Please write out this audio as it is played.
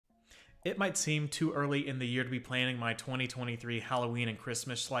It might seem too early in the year to be planning my 2023 Halloween and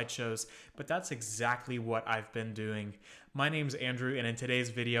Christmas slideshows, but that's exactly what I've been doing. My name's Andrew, and in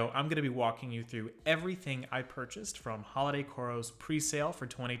today's video, I'm going to be walking you through everything I purchased from HolidayCoro's pre-sale for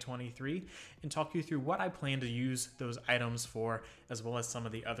 2023 and talk you through what I plan to use those items for, as well as some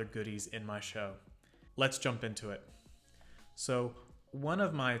of the other goodies in my show. Let's jump into it. So, one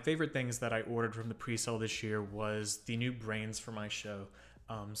of my favorite things that I ordered from the pre-sale this year was the new brains for my show.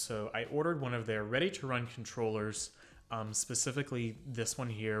 So I ordered one of their ready-to-run controllers, specifically this one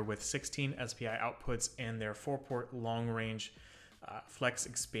here with 16 SPI outputs and their 4-port long-range flex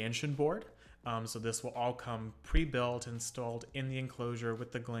expansion board. So this will all come pre-built, installed in the enclosure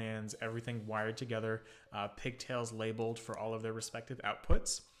with the glands, everything wired together, pigtails labeled for all of their respective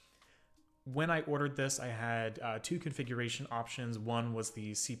outputs. When I ordered this, I had two configuration options. One was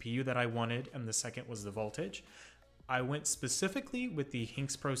the CPU that I wanted, and the second was the voltage. I went specifically with the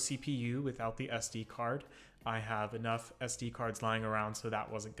HinksPro CPU without the SD card. I have enough SD cards lying around, so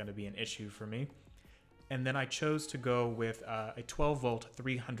that wasn't going to be an issue for me. And then I chose to go with a 12 volt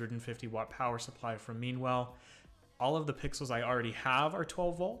 350 watt power supply from Meanwell. All of the pixels I already have are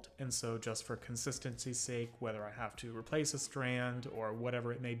 12 volt, and so just for consistency's sake, whether I have to replace a strand or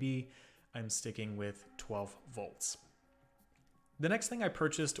whatever it may be, I'm sticking with 12 volts. The next thing I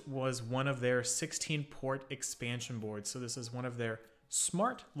purchased was one of their 16-port expansion boards. So this is one of their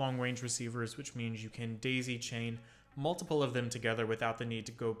smart long-range receivers, which means you can daisy chain multiple of them together without the need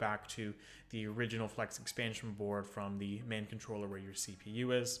to go back to the original flex expansion board from the main controller where your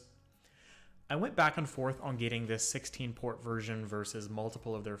CPU is. I went back and forth on getting this 16-port version versus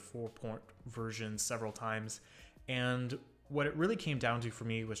multiple of their 4-port versions several times, and what it really came down to for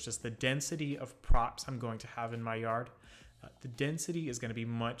me was just the density of props I'm going to have in my yard. The density is going to be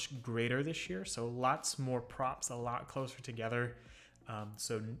much greater this year, so lots more props, a lot closer together.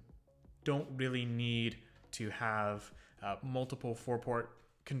 So don't really need to have multiple 4-port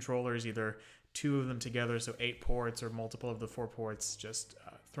controllers, either 2 of them together, so 8 ports, or multiple of the 4 ports just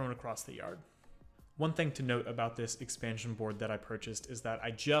thrown across the yard. One thing to note about this expansion board that I purchased is that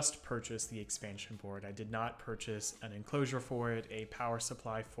I just purchased the expansion board. I did not purchase an enclosure for it, a power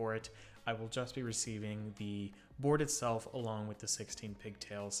supply for it. I will just be receiving the board itself along with the 16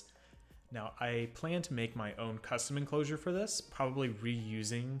 pigtails. Now, I plan to make my own custom enclosure for this, probably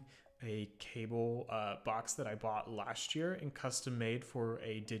reusing a cable box that I bought last year and custom made for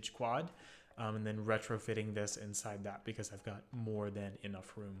a DigQuad, and then retrofitting this inside that because I've got more than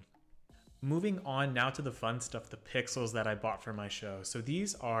enough room. Moving on now to the fun stuff, the pixels that I bought for my show. So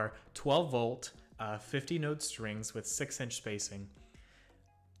these are 12 volt, 50 node strings with 6-inch spacing.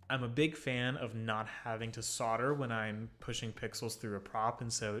 I'm a big fan of not having to solder when I'm pushing pixels through a prop,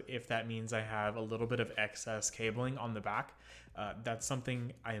 and so if that means I have a little bit of excess cabling on the back, that's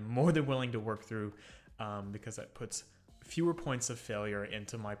something I am more than willing to work through because it puts fewer points of failure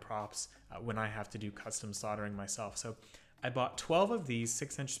into my props when I have to do custom soldering myself. So I bought 12 of these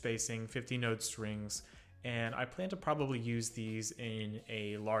 6-inch spacing, 50 node strings, and I plan to probably use these in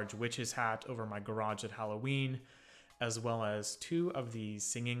a large witch's hat over my garage at Halloween, as well as 2 of the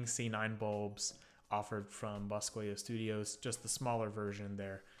singing C9 bulbs offered from Boscoyo Studios, just the smaller version,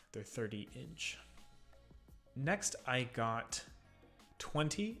 they're 30-inch. Next, I got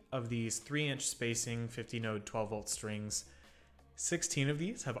 20 of these 3-inch spacing, 50 node 12 volt strings. 16 of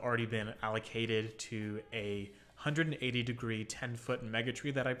these have already been allocated to a 180 degree 10-foot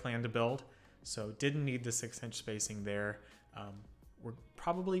megatree that I plan to build, so didn't need the 6-inch spacing there. We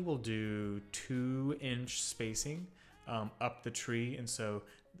probably will do 2-inch spacing up the tree, and so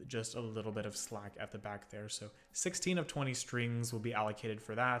just a little bit of slack at the back there. So 16 of 20 strings will be allocated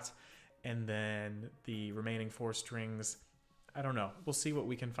for that, and then the remaining 4 strings, I don't know, we'll see what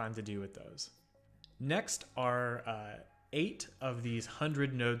we can find to do with those. Next are 8 of these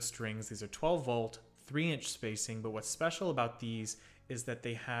 100 node strings. These are 12 volt, 3-inch spacing, but what's special about these is that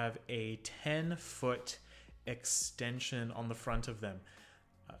they have a 10-foot extension on the front of them.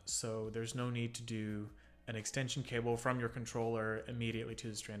 So there's no need to do an extension cable from your controller immediately to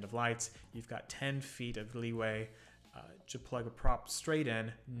the strand of lights. You've got 10 feet of leeway to plug a prop straight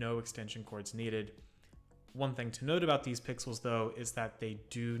in, no extension cords needed. One thing to note about these pixels though is that they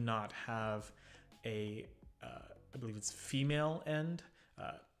do not have a, I believe it's female end.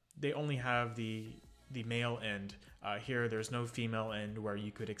 They only have the male end. Here there's no female end where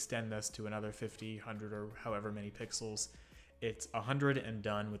you could extend this to another 50, 100, or however many pixels. It's 100 and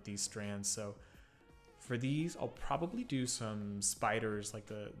done with these strands. So for these, I'll probably do some spiders, like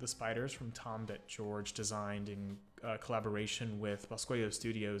the spiders from Tom that George designed in collaboration with Boscoyo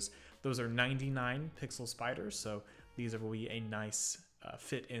Studios. Those are 99 pixel spiders, so these will be a nice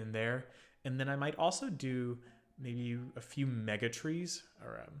fit in there. And then I might also do maybe a few mega trees,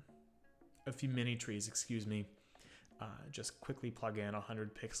 or a few mini trees, excuse me. Just quickly plug in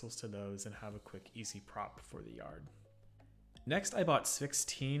 100 pixels to those and have a quick easy prop for the yard. Next, I bought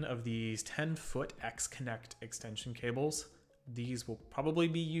 16 of these 10-foot xConnect extension cables. These will probably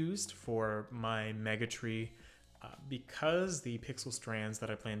be used for my mega tree because the pixel strands that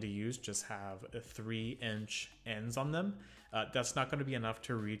I plan to use just have a 3-inch ends on them. That's not going to be enough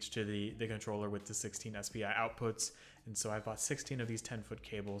to reach to the controller with the 16 SPI outputs. And so I bought 16 of these 10-foot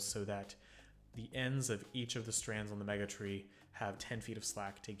cables so that the ends of each of the strands on the mega tree have 10 feet of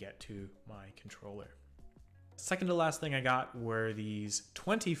slack to get to my controller. Second to last thing I got were these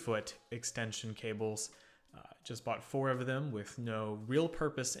 20-foot extension cables. Just bought 4 of them with no real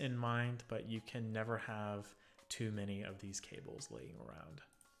purpose in mind, but you can never have too many of these cables laying around.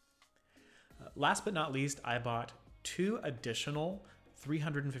 Last but not least, I bought 2 additional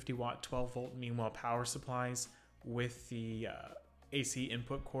 350 watt 12 volt meanwhile power supplies with the AC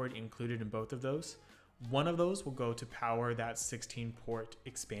input cord included in both of those. One of those will go to power that 16 port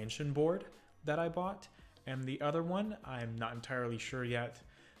expansion board that I bought, and the other one I'm not entirely sure yet,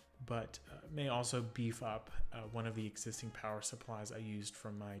 but may also beef up one of the existing power supplies I used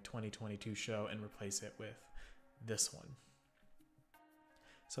from my 2022 show and replace it with this one.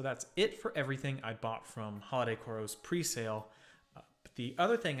 So that's it for everything I bought from HolidayCoro's pre-sale. But the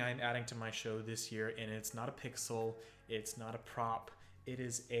other thing I'm adding to my show this year, and it's not a pixel, it's not a prop, it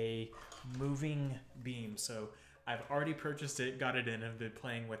is a moving beam. So I've already purchased it, got it in, and been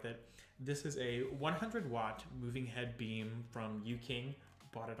playing with it. This is a 100 watt moving head beam from King.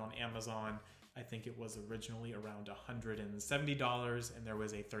 Bought it on Amazon. I think it was originally around $170 and there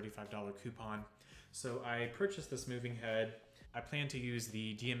was a $35 coupon. So I purchased this moving head. I plan to use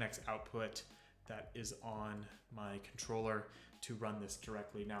the DMX output that is on my controller to run this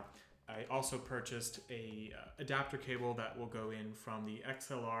directly. Now, I also purchased a adapter cable that will go in from the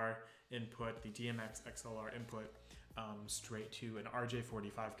XLR input, the DMX XLR input, straight to an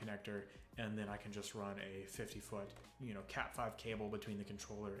RJ45 connector, and then I can just run a 50-foot, Cat5 cable between the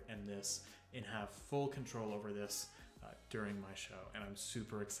controller and this, and have full control over this during my show, and I'm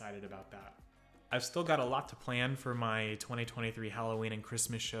super excited about that. I've still got a lot to plan for my 2023 Halloween and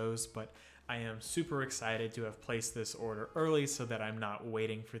Christmas shows, but I am super excited to have placed this order early so that I'm not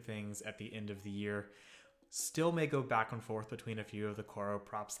waiting for things at the end of the year. Still may go back and forth between a few of the Coro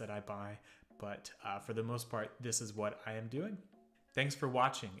props that I buy, but for the most part, this is what I am doing. Thanks for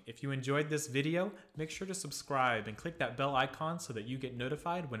watching. If you enjoyed this video, make sure to subscribe and click that bell icon so that you get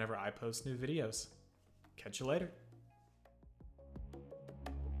notified whenever I post new videos. Catch you later.